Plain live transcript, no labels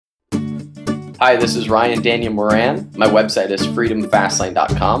Hi, this is Ryan Daniel Moran. My website is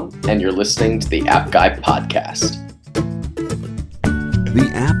freedomfastlane.com, and you're listening to the App Guy Podcast. The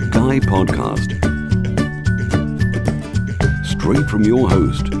App Guy Podcast. Straight from your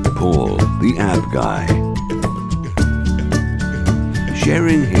host, Paul, the App Guy.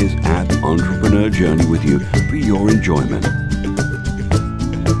 Sharing his app entrepreneur journey with you for your enjoyment.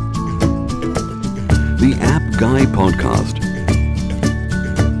 The App Guy Podcast.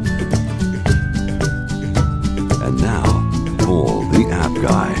 And now, Paul, the App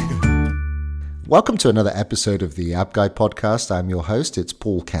Guy. Welcome to another episode of the App Guy Podcast. I'm your host, it's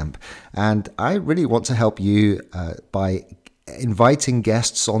Paul Kemp, and I really want to help you by inviting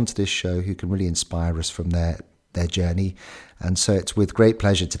guests onto this show who can really inspire us from their journey. And so it's with great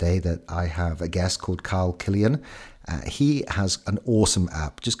pleasure today that I have a guest called Kyle Killion. He has an awesome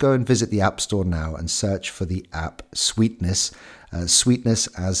app. Just go and visit the App Store now and search for the app Suiteness. Suiteness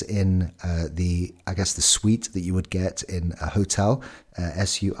as in the suite that you would get in a hotel,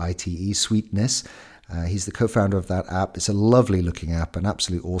 S-U-I-T-E, Suiteness. He's the co-founder of that app. It's a lovely looking app, an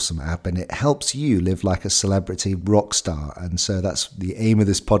absolute awesome app, and it helps you live like a celebrity rock star. And so that's the aim of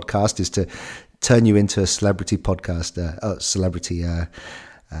this podcast, is to turn you into a celebrity podcast,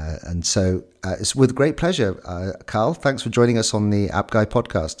 and so it's with great pleasure. Kyle, thanks for joining us on the App Guy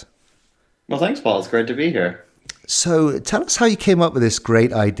Podcast. Well, thanks, Paul. It's great to be here. So tell us how you came up with this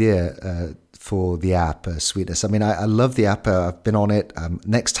great idea for the app, Suiteness. I mean, I love the app. I've been on it.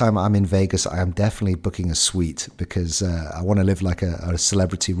 Next time I'm in Vegas, I am definitely booking a suite because I want to live like a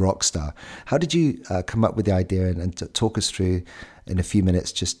celebrity rock star. How did you come up with the idea and talk us through in a few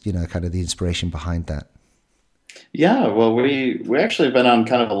minutes, just, kind of the inspiration behind that? Yeah, well, we actually have been on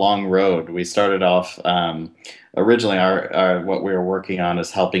kind of a long road. We started off originally our what we were working on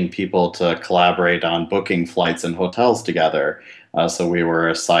is helping people to collaborate on booking flights and hotels together. So we were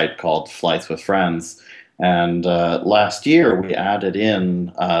a site called Flights with Friends. And last year we added in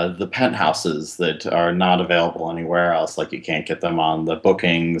the penthouses that are not available anywhere else. Like you can't get them on the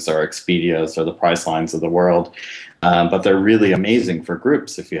Bookings or Expedias or the Pricelines of the world. But they're really amazing for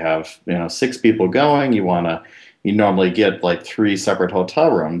groups. If you have 6 people going, you normally get like 3 separate hotel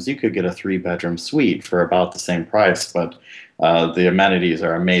rooms. You could get a 3-bedroom suite for about the same price, but the amenities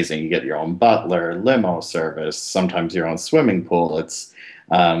are amazing. You get your own butler, limo service, sometimes your own swimming pool.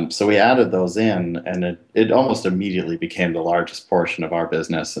 So we added those in, and it almost immediately became the largest portion of our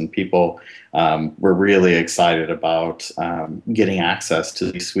business. And people were really excited about getting access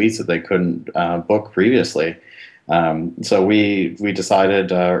to these suites that they couldn't book previously. So we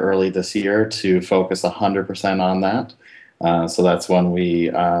decided early this year to focus 100% on that. So that's when we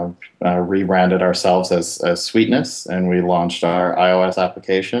rebranded ourselves as Suiteness, and we launched our iOS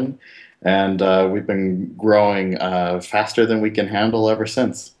application. And we've been growing faster than we can handle ever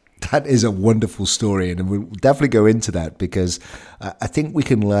since. That is a wonderful story, and we'll definitely go into that because I think we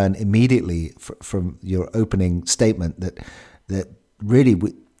can learn immediately from your opening statement that really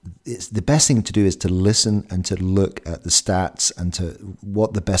it's the best thing to do is to listen and to look at the stats and to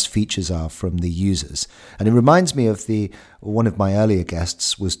what the best features are from the users. And it reminds me of one of my earlier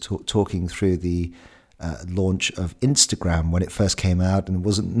guests was talking through the launch of Instagram when it first came out, and it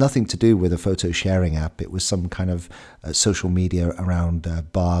wasn't nothing to do with a photo sharing app. It was some kind of social media around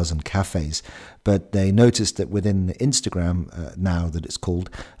bars and cafes. But they noticed that within Instagram, now that it's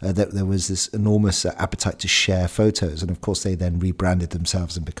called, that there was this enormous appetite to share photos. And of course, they then rebranded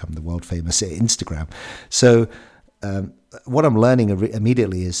themselves and become the world famous Instagram. So what I'm learning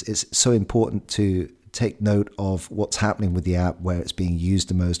immediately is it's so important to take note of what's happening with the app, where it's being used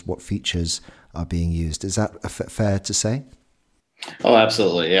the most, what features are being used. Is that fair to say? Oh,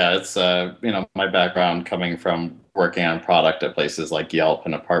 absolutely. Yeah, it's my background coming from working on product at places like Yelp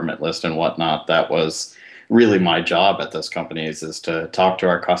and Apartment List and whatnot. That was really my job at those companies, is to talk to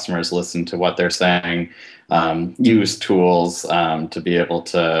our customers, listen to what they're saying, use tools to be able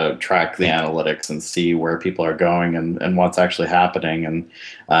to track the analytics and see where people are going and what's actually happening. And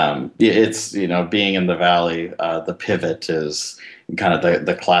it's, being in the Valley, the pivot is kind of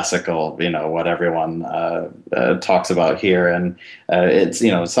the classical, what everyone talks about here. And it's,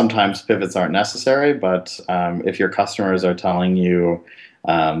 sometimes pivots aren't necessary, but if your customers are telling you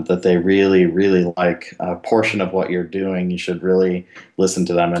that they really, really like a portion of what you're doing, you should really listen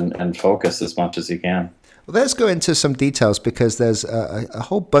to them and focus as much as you can. Well, let's go into some details because there's a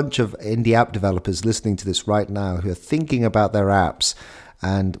whole bunch of indie app developers listening to this right now who are thinking about their apps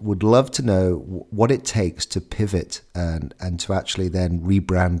and would love to know what it takes to pivot and to actually then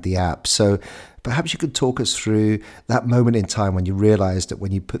rebrand the app. So perhaps you could talk us through that moment in time when you realized that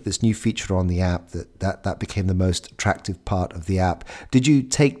when you put this new feature on the app, that became the most attractive part of the app. Did you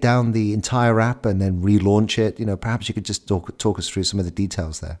take down the entire app and then relaunch it? Perhaps you could just talk us through some of the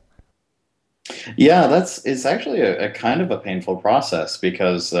details there. Yeah, it's actually a kind of a painful process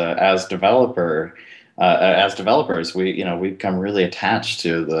because as developers, we become really attached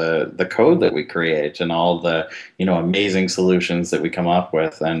to the code that we create and all the amazing solutions that we come up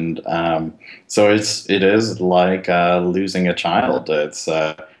with, and so it is like losing a child. It's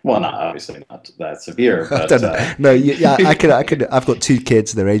well, not obviously not that severe, but no, yeah, I could. I've got two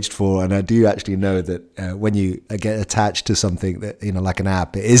kids; they're aged 4, and I do actually know that when you get attached to something that like an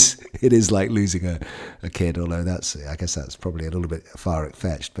app, it is like losing a kid. Although I guess that's probably a little bit far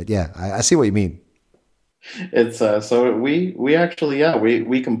fetched, but yeah, I see what you mean. It's so we actually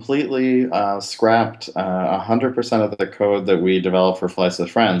we completely scrapped 100% of the code that we developed for Flights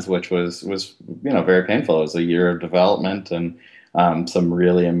with Friends, which was very painful. It was a year of development and some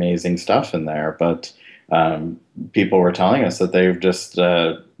really amazing stuff in there, but people were telling us that they've just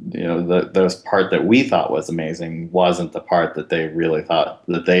those part that we thought was amazing wasn't the part that they really thought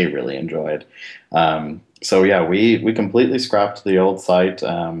that they really enjoyed. So yeah, we completely scrapped the old site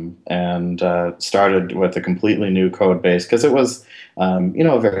and started with a completely new code base because it was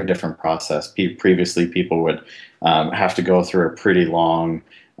a very different process. Previously, people would have to go through a pretty long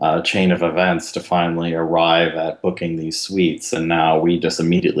chain of events to finally arrive at booking these suites, and now we just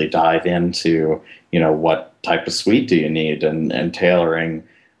immediately dive into what type of suite do you need and tailoring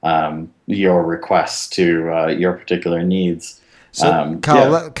your requests to your particular needs. So,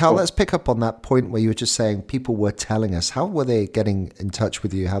 Kyle, let's pick up on that point where you were just saying people were telling us. How were they getting in touch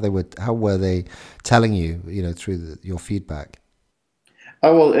with you? How were they telling you, through your feedback?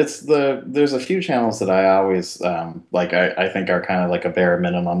 Oh, well, there's a few channels that I always I think are kind of like a bare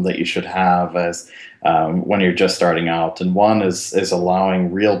minimum that you should have as when you're just starting out. And one is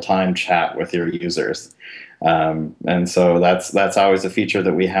allowing real-time chat with your users. And so that's always a feature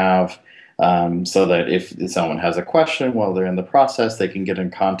that we have. So that if someone has a question while they're in the process, they can get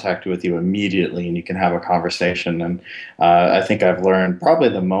in contact with you immediately and you can have a conversation. And I think I've learned probably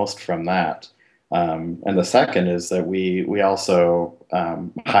the most from that. And the second is that we also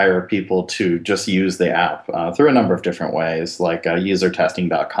hire people to just use the app through a number of different ways, like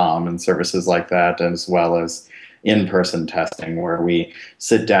usertesting.com and services like that, as well as in-person testing where we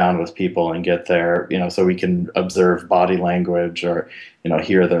sit down with people and get their, so we can observe body language or,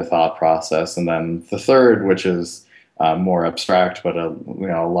 hear their thought process. And then the third, which is more abstract, but a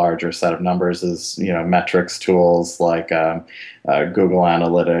larger set of numbers is, metrics tools like Google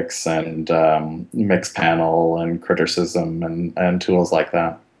Analytics and Mixpanel and Criticism and tools like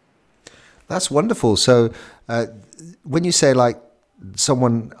that. That's wonderful. So when you say like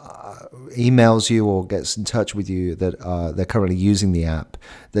someone emails you or gets in touch with you that they're currently using the app,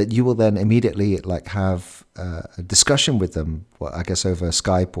 that you will then immediately like have a discussion with them, I guess over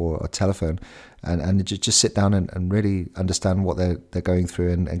Skype or telephone, and just sit down and really understand what they're going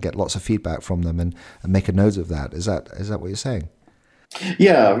through and get lots of feedback from them and make a note of that. Is that what you're saying?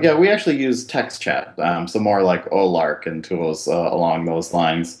 Yeah, we actually use text chat, so more like OLARC and tools along those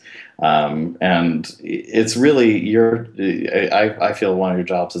lines. And it's really I feel one of your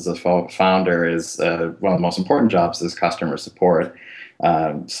jobs as a founder is one of the most important jobs is customer support.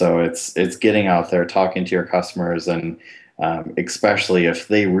 So it's getting out there, talking to your customers, and especially if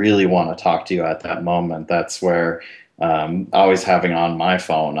they really want to talk to you at that moment, that's where always having on my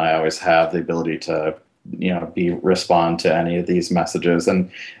phone, I always have the ability to respond to any of these messages, and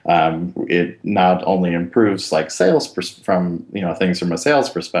it not only improves like sales from things from a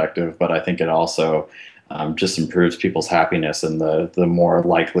sales perspective, but I think it also just improves people's happiness and the more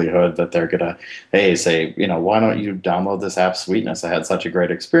likelihood that they're gonna say why don't you download this app Suiteness? I had such a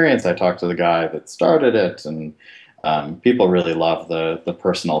great experience. I talked to the guy that started it, and people really love the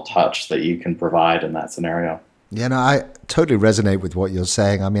personal touch that you can provide in that scenario. Yeah, no, I totally resonate with what you're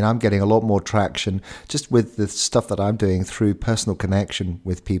saying. I mean, I'm getting a lot more traction just with the stuff that I'm doing through personal connection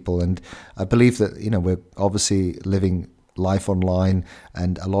with people. And I believe that, we're obviously living life online,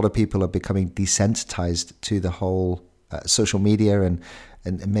 and a lot of people are becoming desensitized to the whole social media. And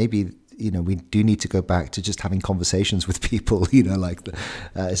maybe, we do need to go back to just having conversations with people,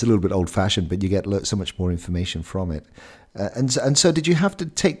 it's a little bit old fashioned, but you get so much more information from it. And so did you have to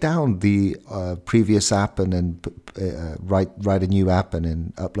take down the previous app and then write a new app and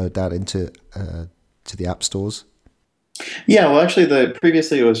then upload that into to the app stores? Yeah, well, actually,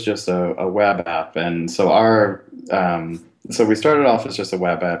 previously it was just a web app, and so our So we started off as just a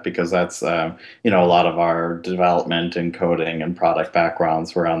web app because that's a lot of our development and coding and product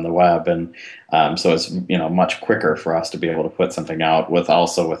backgrounds were on the web, and so it's much quicker for us to be able to put something out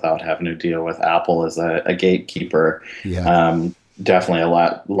without having to deal with Apple as a gatekeeper. Yeah. Definitely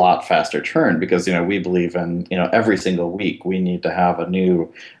a lot faster churn because we believe in every single week we need to have a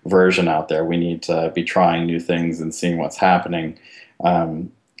new version out there. We need to be trying new things and seeing what's happening.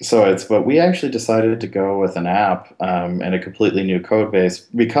 But we actually decided to go with an app and a completely new code base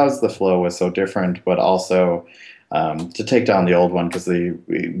because the flow was so different, but also to take down the old one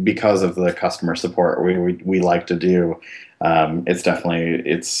because of the customer support we like to do. You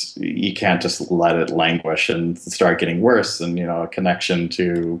can't just let it languish and start getting worse. And a connection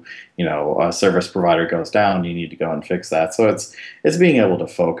to a service provider goes down, you need to go and fix that. So it's being able to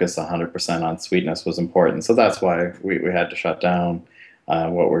focus 100% on Suiteness was important. So that's why we had to shut down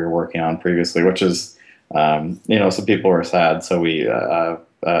what we were working on previously, which is, some people were sad. So we,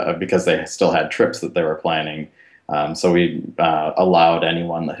 because they still had trips that they were planning. So we allowed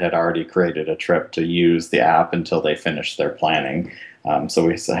anyone that had already created a trip to use the app until they finished their planning. So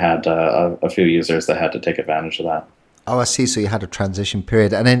we had a few users that had to take advantage of that. Oh, I see. So you had a transition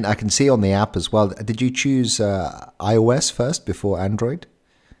period. And then I can see on the app as well, did you choose iOS first before Android?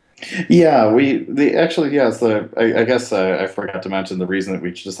 Yeah, I guess I forgot to mention the reason that we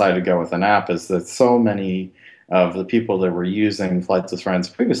decided to go with an app is that so many of the people that were using Flights with Friends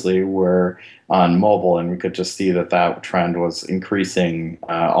previously were on mobile, and we could just see that trend was increasing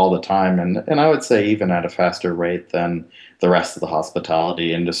all the time, and I would say even at a faster rate than the rest of the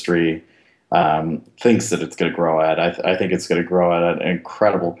hospitality industry thinks that it's going to grow at. I think it's going to grow at an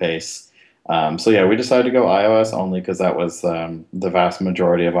incredible pace. We decided to go iOS only because that was the vast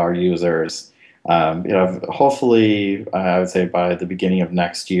majority of our users. Hopefully, I would say by the beginning of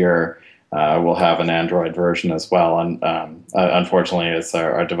next year, we'll have an Android version as well. And unfortunately, it's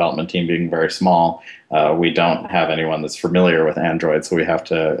our development team being very small. We don't have anyone that's familiar with Android, so we have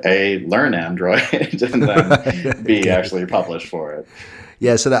to learn Android and then B, actually publish for it.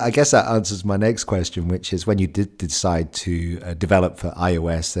 Yeah, so I guess that answers my next question, which is when you did decide to develop for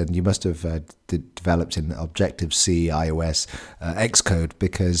iOS, then you must have developed in Objective-C, iOS, Xcode,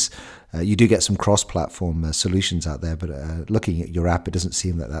 because you do get some cross-platform solutions out there. But looking at your app, it doesn't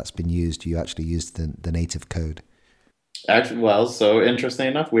seem that that's been used. You actually used the native code. Actually, well, so interesting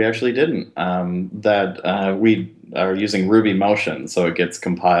enough, we actually didn't. We are using Ruby Motion, so it gets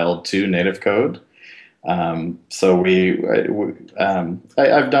compiled to native code. I've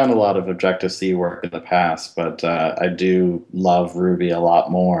done a lot of Objective-C work in the past, but I do love Ruby a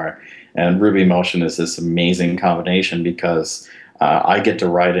lot more. And Ruby Motion is this amazing combination because I get to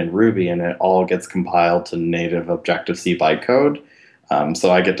write in Ruby and it all gets compiled to native Objective-C bytecode.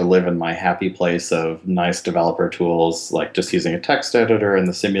 So I get to live in my happy place of nice developer tools, like just using a text editor in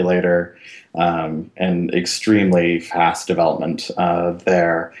the simulator, and extremely fast development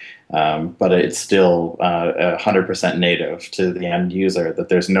there. But it's still 100% native to the end user, that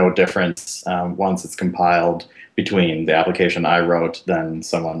there's no difference once it's compiled between the application I wrote than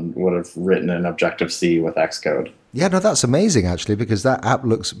someone would have written in Objective-C with Xcode. Yeah, no, that's amazing, actually, because that app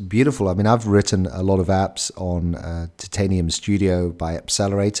looks beautiful. I mean, I've written a lot of apps on Titanium Studio by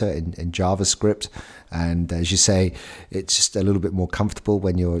Accelerator in JavaScript. And as you say, it's just a little bit more comfortable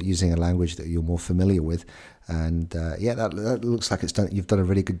when you're using a language that you're more familiar with. And that looks like you've done a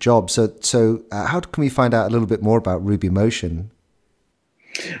really good job. So how can we find out a little bit more about Ruby Motion?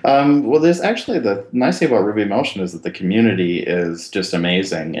 Well, there's actually, the nice thing about Ruby Motion is that the community is just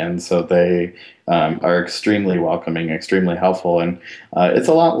amazing, and so they are extremely welcoming, extremely helpful, and it's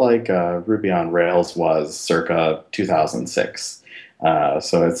a lot like Ruby on Rails was circa 2006.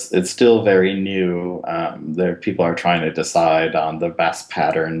 So it's still very new. People are trying to decide on the best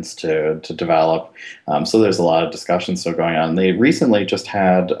patterns to develop. So there's a lot of discussion still going on. They recently just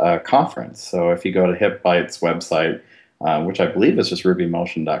had a conference. So if you go to HipByte's website, which I believe is just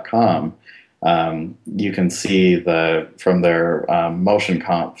rubymotion.com, you can see from their Motion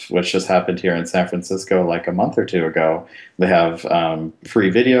Conf, which just happened here in San Francisco like a month or two ago. They have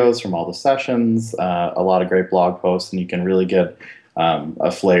free videos from all the sessions, a lot of great blog posts, and you can really get a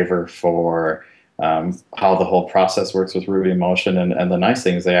flavor for how the whole process works with Ruby Motion. And the nice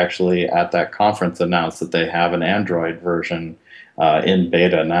thing is they actually, at that conference, announced that they have an Android version in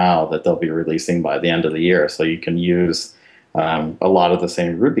beta now that they'll be releasing by the end of the year. So you can use a lot of the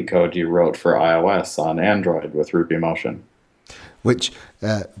same Ruby code you wrote for iOS on Android with Ruby Motion. Which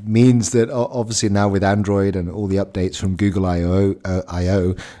means that obviously now with Android and all the updates from Google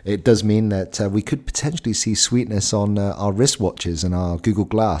I/O, it does mean that we could potentially see Suiteness on our wristwatches and our Google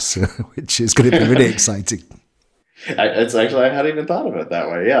Glass, which is going to be really exciting. It's actually, I hadn't even thought of it that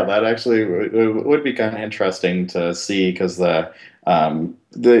way. Yeah, that actually would be kind of interesting to see, because the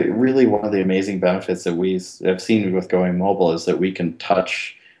really one of the amazing benefits that we have seen with going mobile is that we can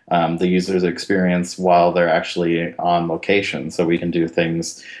touch the user's experience while they're actually on location. So we can do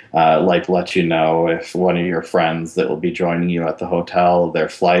things like let you know if one of your friends that will be joining you at the hotel, their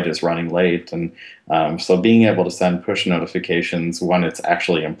flight is running late. And so being able to send push notifications when it's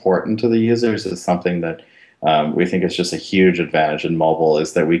actually important to the users is something that we think is just a huge advantage in mobile,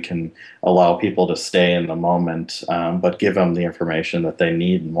 is that we can allow people to stay in the moment, but give them the information that they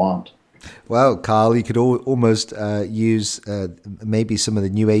need and want. Well, Kyle, you could almost use maybe some of the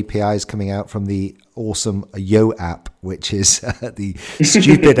new APIs coming out from the awesome Yo app, which is the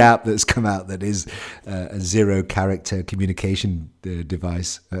stupid app that's come out that is a zero-character communication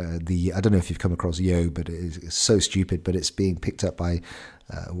device. I don't know if you've come across Yo, but it's so stupid, but it's being picked up by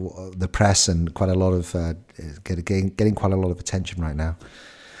the press and quite a lot of getting quite a lot of attention right now.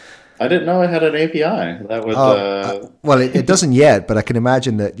 I didn't know it had an API that would. Well, it doesn't yet, but I can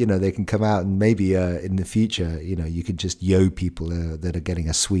imagine that they can come out and maybe in the future, you could just yo people that are getting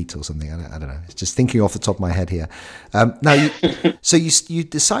a suite or something. I don't know. It's just thinking off the top of my head here. Now, so you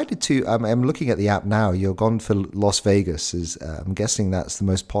decided to. I'm looking at the app now. You're gone for Las Vegas. I'm guessing that's the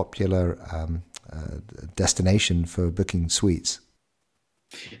most popular destination for booking suites.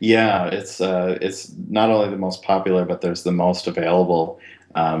 Yeah, it's not only the most popular, but there's the most available.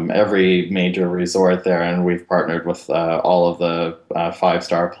 Every major resort there, and we've partnered with all of the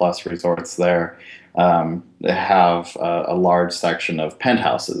 5-star plus resorts there, have a large section of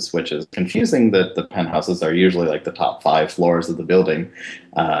penthouses, which is confusing that the penthouses are usually like the top 5 floors of the building.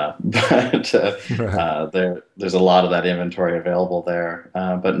 But there's a lot of that inventory available there.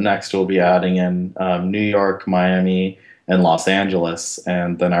 But next we'll be adding in New York, Miami, and Los Angeles.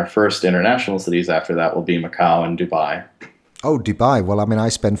 And then our first international cities after that will be Macau and Dubai. Oh, Dubai. Well, I mean, I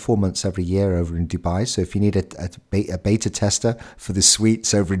spend 4 months every year over in Dubai. So if you need a beta tester for the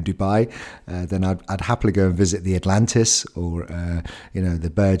suites over in Dubai, then I'd happily go and visit the Atlantis or,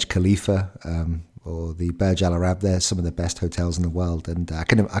 the Burj Khalifa or the Burj Al Arab. They're some of the best hotels in the world. And I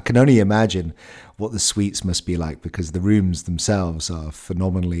can only imagine what the suites must be like, because the rooms themselves are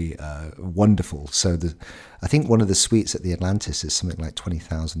phenomenally wonderful. So I think one of the suites at the Atlantis is something like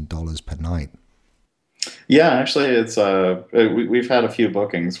 $20,000 per night. Yeah, actually, it's we've had a few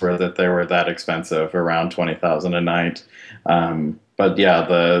bookings where they were that expensive, around 20,000 a night. But yeah,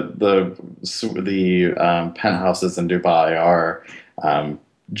 the penthouses in Dubai are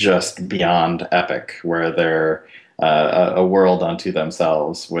just beyond epic, where they're a world unto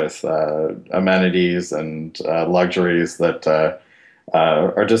themselves with amenities and luxuries that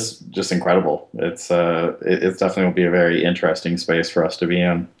are just incredible. It's definitely will be a very interesting space for us to be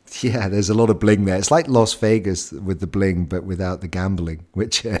in. Yeah, there's a lot of bling there. It's like Las Vegas with the bling, but without the gambling,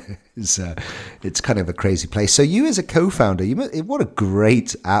 which is it's kind of a crazy place. So you, as a co-founder, what a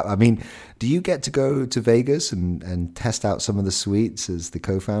great app. I mean, do you get to go to Vegas and test out some of the suites as the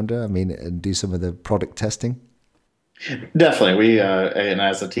co-founder? I mean, and do some of the product testing? Definitely, we and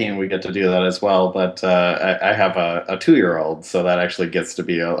as a team we get to do that as well. But I have a 2-year-old, so that actually gets to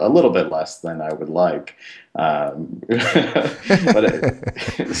be a little bit less than I would like. But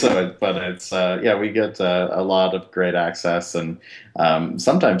it's we get a lot of great access, and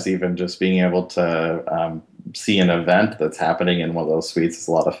sometimes even just being able to see an event that's happening in one of those suites is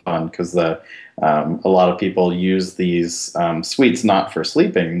a lot of fun, because a lot of people use these suites not for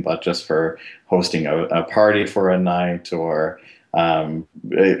sleeping, but just for hosting a party for a night, or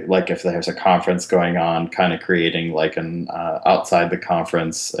like if there's a conference going on, kind of creating like an outside the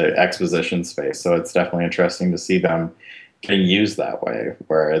conference exposition space. So it's definitely interesting to see them getting used that way,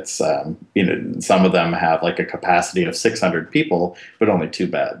 where it's some of them have like a capacity of 600 people, but only 2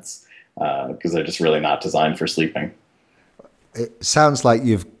 beds, because they're just really not designed for sleeping. It sounds like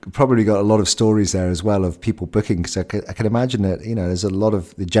you've probably got a lot of stories there as well of people booking, because I can imagine that there's a lot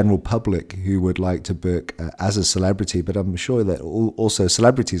of the general public who would like to book as a celebrity, but I'm sure that also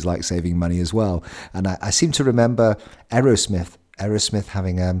celebrities like saving money as well. And I seem to remember Aerosmith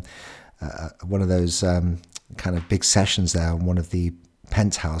having one of those kind of big sessions there on one of the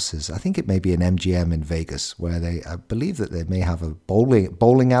penthouses. I think it may be an MGM in Vegas, where I believe that they may have a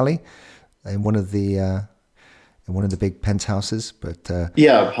bowling alley in one of the big penthouses. But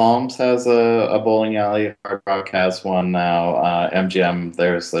Palms has a bowling alley. Hard Rock has one now. MGM,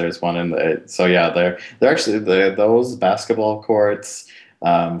 there's one in the. So yeah, they're actually those basketball courts,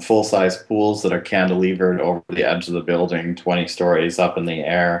 full size pools that are cantilevered over the edge of the building, 20 stories up in the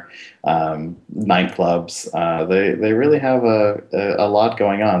air. Nightclubs. They really have a lot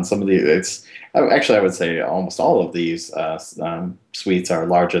going on. It's Actually, I would say almost all of these suites are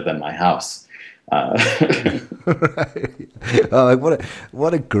larger than my house. Right. Oh,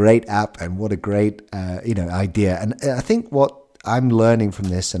 what a great app, and what a great idea. And I think what I'm learning from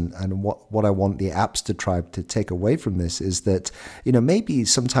this, and what I want the Appster tribe to take away from this, is that maybe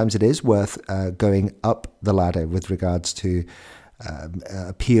sometimes it is worth going up the ladder with regards to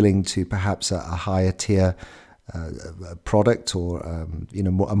appealing to perhaps a higher tier product, or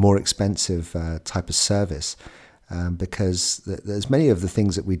a more expensive type of service. Because there's many of the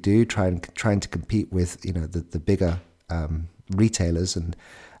things that we do trying to compete with the bigger retailers, and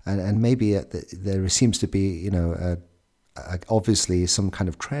maybe there seems to be obviously some kind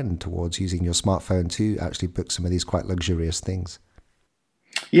of trend towards using your smartphone to actually book some of these quite luxurious things.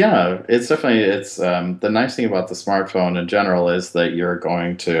 Yeah, it's definitely the nice thing about the smartphone in general is that you're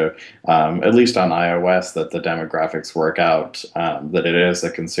going to at least on iOS, that the demographics work out, that it is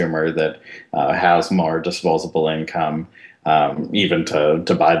a consumer that has more disposable income, even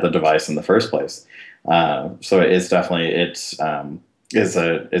to buy the device in the first place. So it's definitely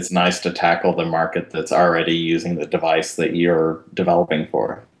it's nice to tackle the market that's already using the device that you're developing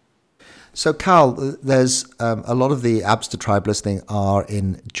for. So, Kyle, there's a lot of the Appster tribe listening are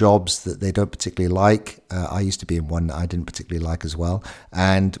in jobs that they don't particularly like. I used to be in one that I didn't particularly like as well.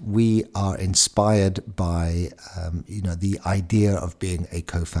 And we are inspired by, the idea of being a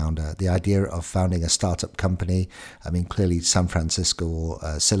co-founder, the idea of founding a startup company. I mean, clearly San Francisco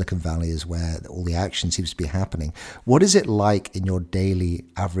or Silicon Valley is where all the action seems to be happening. What is it like in your daily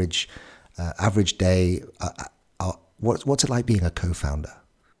average day? What's it like being a co-founder?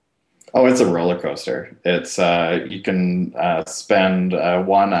 Oh, it's a roller coaster. It's you can spend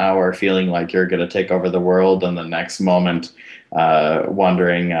 1 hour feeling like you're going to take over the world, and the next moment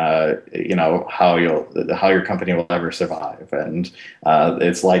wondering, how your company will ever survive. And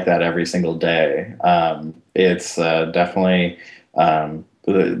it's like that every single day. It's definitely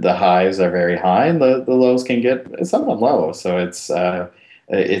the highs are very high, and the lows can get somewhat low. So it's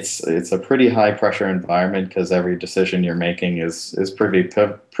a pretty high pressure environment, because every decision you're making is pretty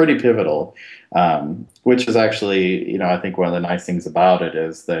pivotal, which is actually, I think one of the nice things about it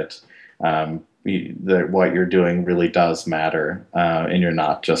is that that what you're doing really does matter, and you're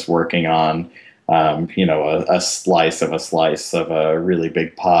not just working on a slice of a really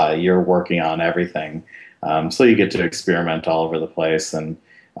big pie. You're working on everything, so you get to experiment all over the place. And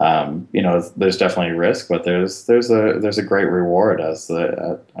there's definitely risk, but there's a great reward as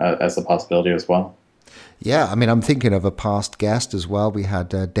the possibility as well. Yeah, I mean, I'm thinking of a past guest as well. We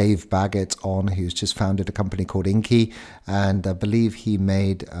had Dave Baggett on, who's just founded a company called Inky, and I believe he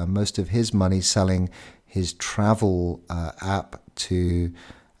made most of his money selling his travel app to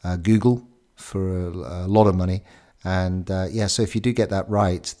Google for a lot of money. And so if you do get that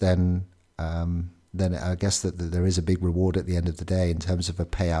right, then I guess that there is a big reward at the end of the day in terms of a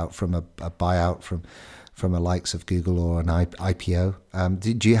payout from a buyout from the likes of Google or an IPO.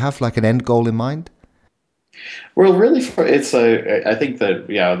 Do you have like an end goal in mind? Well, really, I think that,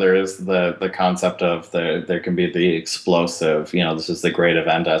 there is the concept of there can be the explosive, this is the great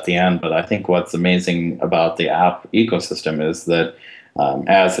event at the end. But I think what's amazing about the app ecosystem is that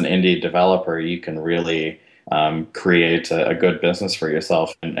as an indie developer, you can really create a good business for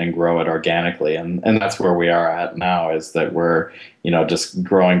yourself and grow it organically. And that's where we are at now, is that we're, just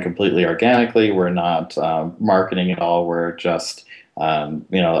growing completely organically. We're not marketing at all. We're just,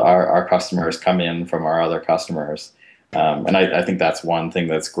 our customers come in from our other customers. And I think that's one thing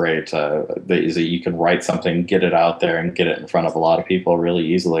that's great, is that you can write something, get it out there, and get it in front of a lot of people really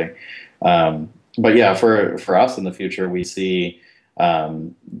easily. But yeah, for us in the future, we see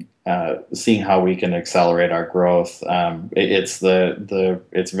seeing how we can accelerate our growth. It's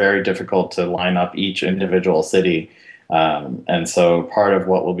very difficult to line up each individual city, and so part of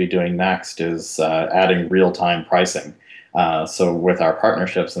what we'll be doing next is adding real-time pricing. So with our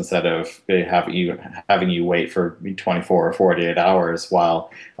partnerships, instead of having you wait for 24 or 48 hours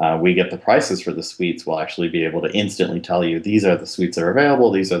while we get the prices for the suites, we'll actually be able to instantly tell you, these are the suites that are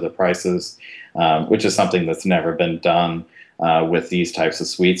available, these are the prices, which is something that's never been done with these types of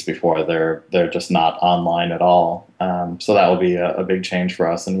suites before. They're just not online at all. So that will be a big change for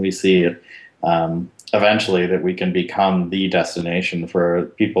us, and we see it eventually that we can become the destination for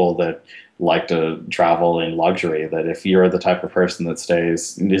people that like to travel in luxury. That if you're the type of person that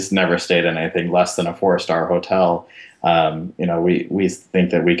just never stayed in anything less than a 4-star hotel, we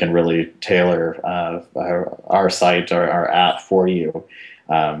think that we can really tailor our site or our app for you.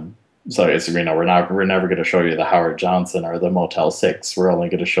 So it's, we're never going to show you the Howard Johnson or the Motel 6. We're only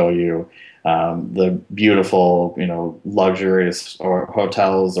going to show you the beautiful, luxurious or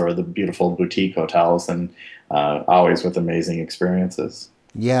hotels, or the beautiful boutique hotels, and always with amazing experiences.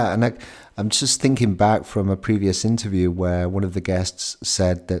 Yeah, and I'm just thinking back from a previous interview where one of the guests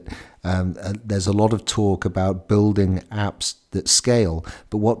said that there's a lot of talk about building apps that scale,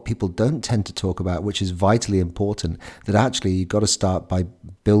 but what people don't tend to talk about, which is vitally important, that actually you've got to start by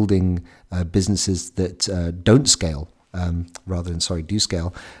building businesses that don't scale. Do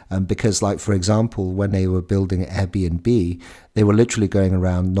scale. Because, like, for example, when they were building Airbnb, they were literally going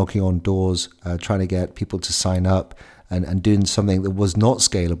around knocking on doors, trying to get people to sign up, and doing something that was not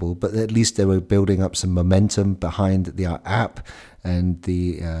scalable, but at least they were building up some momentum behind the app and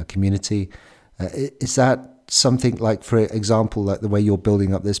the community. Is that something, like, for example, like the way you're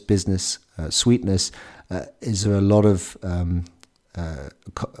building up this business, Suiteness, is there a lot of,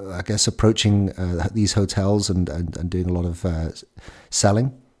 I guess, approaching these hotels and doing a lot of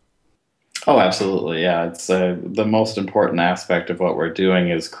selling? Oh, absolutely. Yeah. It's the most important aspect of what we're doing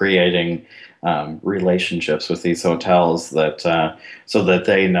is creating relationships with these hotels, that so that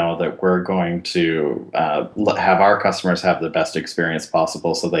they know that we're going to have our customers have the best experience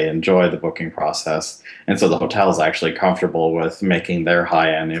possible, so they enjoy the booking process. And so the hotel is actually comfortable with making their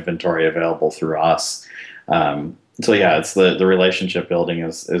high-end inventory available through us. So yeah, it's the relationship building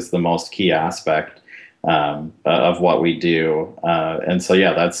is the most key aspect of what we do, and so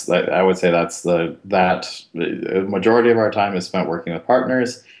yeah, I would say the majority of our time is spent working with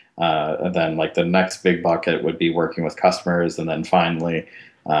partners, and then, like, the next big bucket would be working with customers, and then finally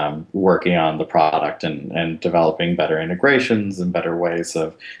working on the product and developing better integrations and better ways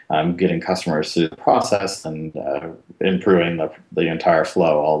of getting customers through the process, and improving the entire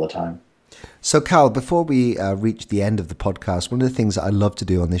flow all the time. So, Kyle, before we reach the end of the podcast, one of the things that I love to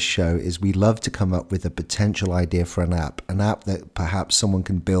do on this show is we love to come up with a potential idea for an app that perhaps someone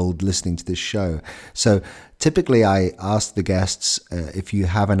can build listening to this show. So typically I ask the guests if you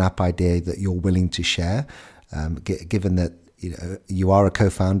have an app idea that you're willing to share, given that you are a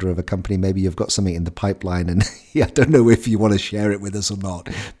co-founder of a company. Maybe you've got something in the pipeline, and I don't know if you want to share it with us or not.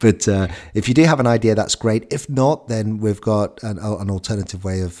 But if you do have an idea, that's great. If not, then we've got an alternative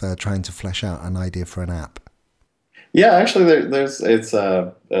way of trying to flesh out an idea for an app. Yeah, actually, it's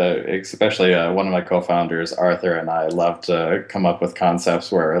especially one of my co-founders, Arthur, and I love to come up with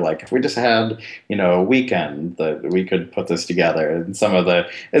concepts where, like, if we just had a weekend that we could put this together. And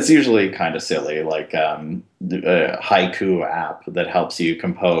it's usually kind of silly, like a haiku app that helps you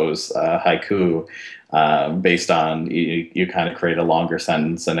compose haiku based on you kind of create a longer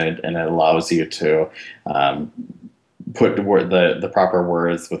sentence, and it allows you to put the proper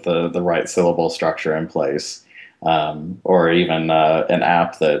words with the right syllable structure in place. Or even an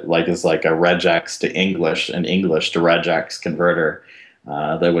app that is like a regex to English and English to regex converter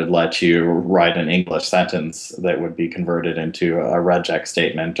that would let you write an English sentence that would be converted into a regex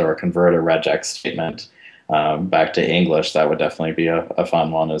statement, or convert a regex statement back to English. That would definitely be a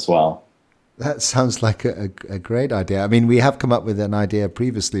fun one as well. That sounds like a great idea. I mean, we have come up with an idea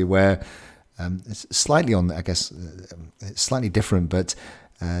previously where it's slightly it's slightly different, but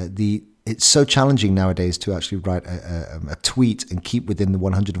it's so challenging nowadays to actually write a tweet and keep within the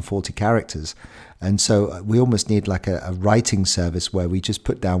 140 characters. And so we almost need like a writing service where we just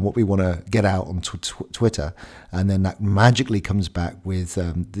put down what we want to get out on Twitter, and then that magically comes back with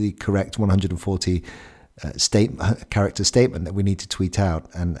the correct 140 character statement that we need to tweet out,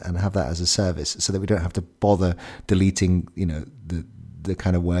 and have that as a service, so that we don't have to bother deleting the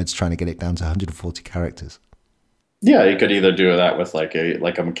kind of words trying to get it down to 140 characters. Yeah, you could either do that with like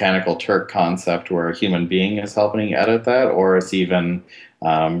a Mechanical Turk concept where a human being is helping edit that, or it's even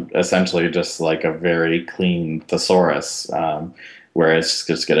essentially just like a very clean thesaurus, where it's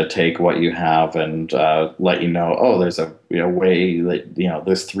just going to take what you have and let you know, oh, there's a way that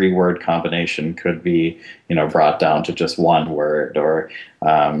this 3-word combination could be brought down to just 1 word, or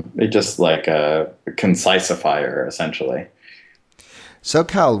it just like a concisifier essentially. So,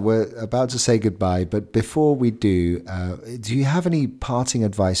 Cal, we're about to say goodbye, but before we do you have any parting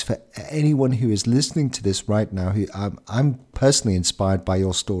advice for anyone who is listening to this right now? Who I'm personally inspired by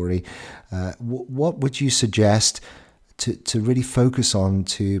your story. What would you suggest to really focus on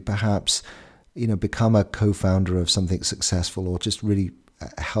to perhaps become a co-founder of something successful, or just really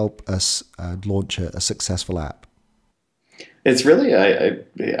help us launch a successful app? It's really, I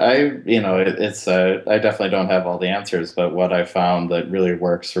definitely don't have all the answers, but what I found that really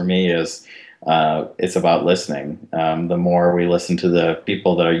works for me is it's about listening. The more we listen to the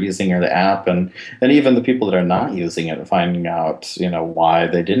people that are using the app, and even the people that are not using it, and finding out why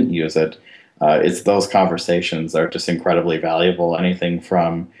they didn't use it, it's those conversations that are just incredibly valuable. Anything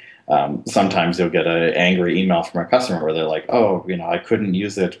from sometimes you'll get an angry email from a customer where they're like, "Oh, I couldn't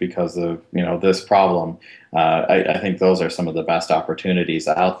use it because of this problem." I think those are some of the best opportunities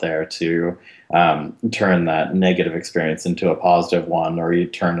out there to turn that negative experience into a positive one, or you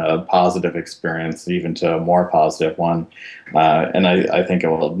turn a positive experience even to a more positive one. And I think it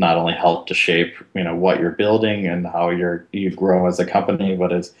will not only help to shape what you're building and how you grow as a company,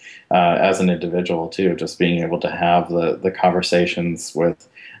 but as an individual too. Just being able to have the conversations with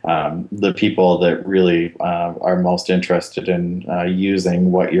the people that really are most interested in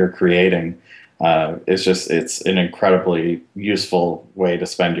using what you're creating. It's an incredibly useful way to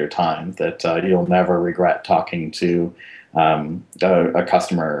spend your time that you'll never regret talking to a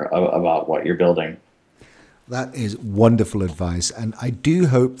customer about what you're building. That is wonderful advice. And I do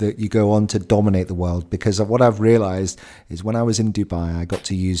hope that you go on to dominate the world, because what I've realized is when I was in Dubai, I got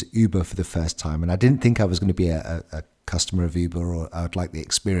to use Uber for the first time. And I didn't think I was going to be a customer of Uber, or I would like the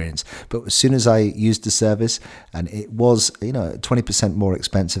experience. But as soon as I used the service, and it was 20% more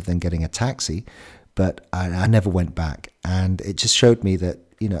expensive than getting a taxi, but I never went back. And it just showed me that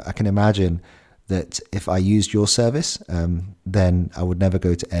I can imagine that if I used your service, then I would never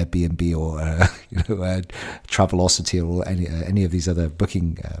go to Airbnb or Travelocity or any of these other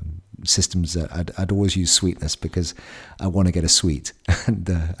booking systems. I'd always use Suiteness because I want to get a suite. And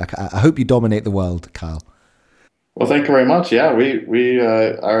I hope you dominate the world, Kyle. Well, thank you very much. Yeah,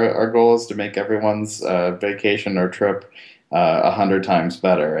 our goal is to make everyone's vacation or trip 100 times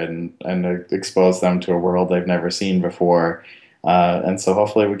better, and expose them to a world they've never seen before. And so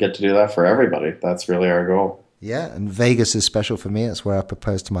hopefully we get to do that for everybody. That's really our goal. Yeah, and Vegas is special for me. It's where I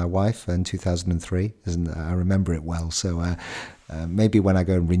proposed to my wife in 2003. I remember it well. So maybe when I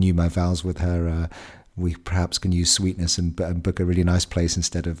go and renew my vows with her, we perhaps can use Suiteness and book a really nice place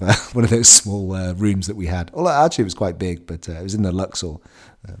instead of one of those small rooms that we had. Although actually it was quite big, but it was in the Luxor.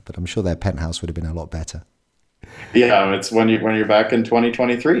 But I'm sure their penthouse would have been a lot better. Yeah, it's when you're back in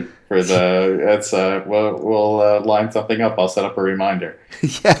 2023 for we'll line something up. I'll set up a reminder.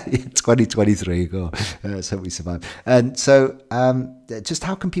 Yeah, 2023. Cool. Let's hope we survive. And so, just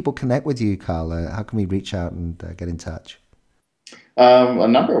how can people connect with you, Kyle? How can we reach out and get in touch? A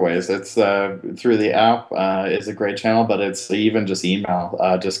number of ways. It's through the app is a great channel, but it's even just email,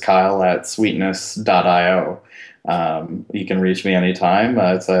 just kyle@suiteness.io. You can reach me anytime.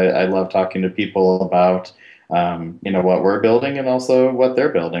 I love talking to people about what we're building and also what they're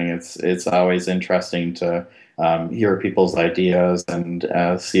building. It's always interesting to hear people's ideas and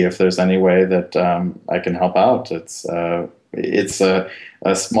see if there's any way that I can help out. It's a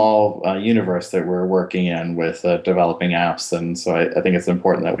small universe that we're working in with developing apps, and so I think it's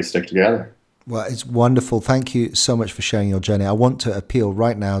important that we stick together. Well, it's wonderful. Thank you so much for sharing your journey. I want to appeal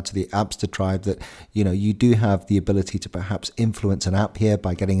right now to the Appster tribe that, you do have the ability to perhaps influence an app here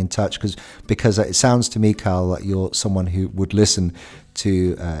by getting in touch, because it sounds to me, Kyle, that you're someone who would listen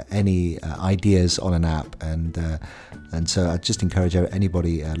to any ideas on an app. And so I just encourage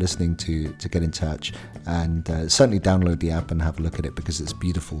anybody listening to get in touch and certainly download the app and have a look at it, because it's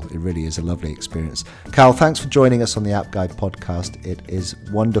beautiful. It really is a lovely experience. Kyle, thanks for joining us on the App Guy podcast. It is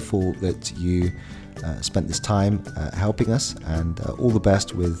wonderful that you spent this time helping us, and all the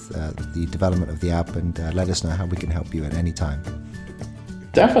best with the development of the app, and let us know how we can help you at any time.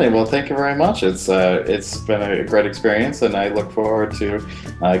 Definitely. Well, thank you very much. It's been a great experience, and I look forward to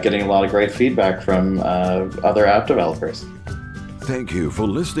getting a lot of great feedback from other app developers. Thank you for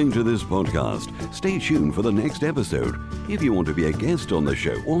listening to this podcast. Stay tuned for the next episode. If you want to be a guest on the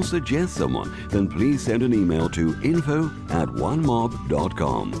show or suggest someone, then please send an email to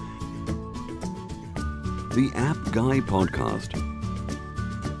info@onemob.com. The App Guy Podcast.